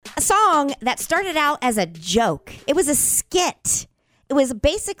song that started out as a joke. It was a skit. It was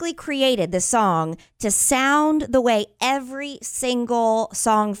basically created, the song, to sound the way every single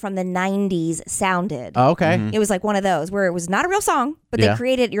song from the 90s sounded. Oh, okay. It was like one of those where it was not a real song, but they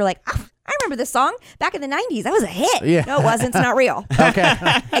created, you're like, oh, I remember this song back in the 90s. That was a hit. Yeah. No, it wasn't. It's not real. Okay.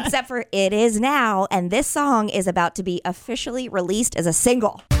 Except for it is now, and this song is about to be officially released as a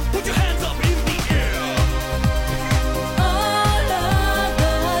single. Put your hands up in the air. All of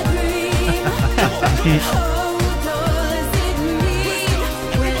the dream. How does it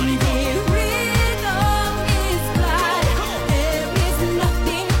mean when the rhythm is glad? There is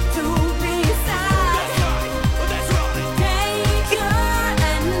nothing to reside. That's right. Danger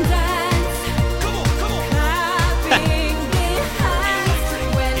and dance. Come on. Clapping behind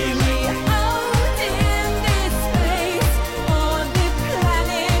when we out in this space on the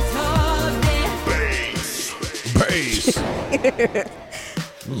planet of the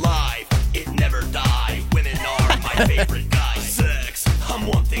Life, it never die. Women are my favorite guys. Sex, I'm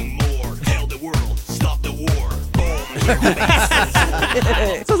one thing more. Tell the world, stop the war. Boom.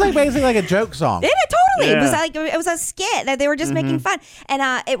 So it's like basically like a joke song. Totally. It was like it was a skit that they were just making fun, and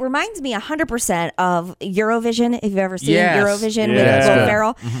it reminds me 100% of Eurovision. If you've ever seen Eurovision with Will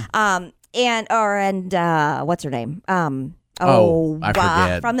Ferrell, and what's her name? I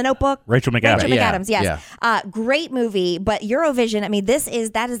forget. From The Notebook. Rachel McAdams. Rachel McAdams, yes. Yeah. Great movie, but Eurovision, I mean, that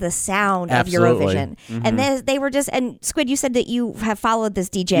is the sound Absolutely. of Eurovision. And they were just, and Squid, you said that you have followed this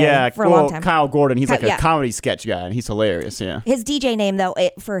DJ for a long time. Kyle Gordon, he's like a comedy sketch guy, and he's hilarious, yeah. His DJ name, though,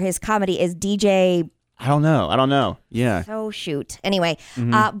 for his comedy is DJ... I don't know. Yeah. Oh, shoot. Anyway,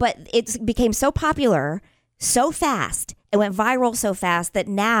 but it became so popular so fast. It went viral so fast that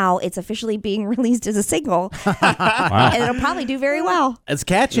now it's officially being released as a single. Wow. And it'll probably do very well. It's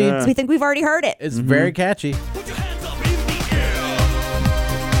catchy. So we think we've already heard it. It's very catchy. Put your hands up in the air.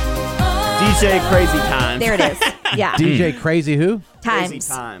 DJ Crazy Times. There it is. Yeah. DJ Crazy who? Crazy Times.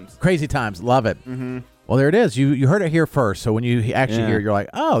 Times. Crazy Times. Love it. Well, there it is. You heard it here first. So when you actually hear it, you're like,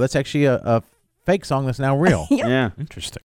 oh, that's actually a fake song that's now real. Yeah. Interesting.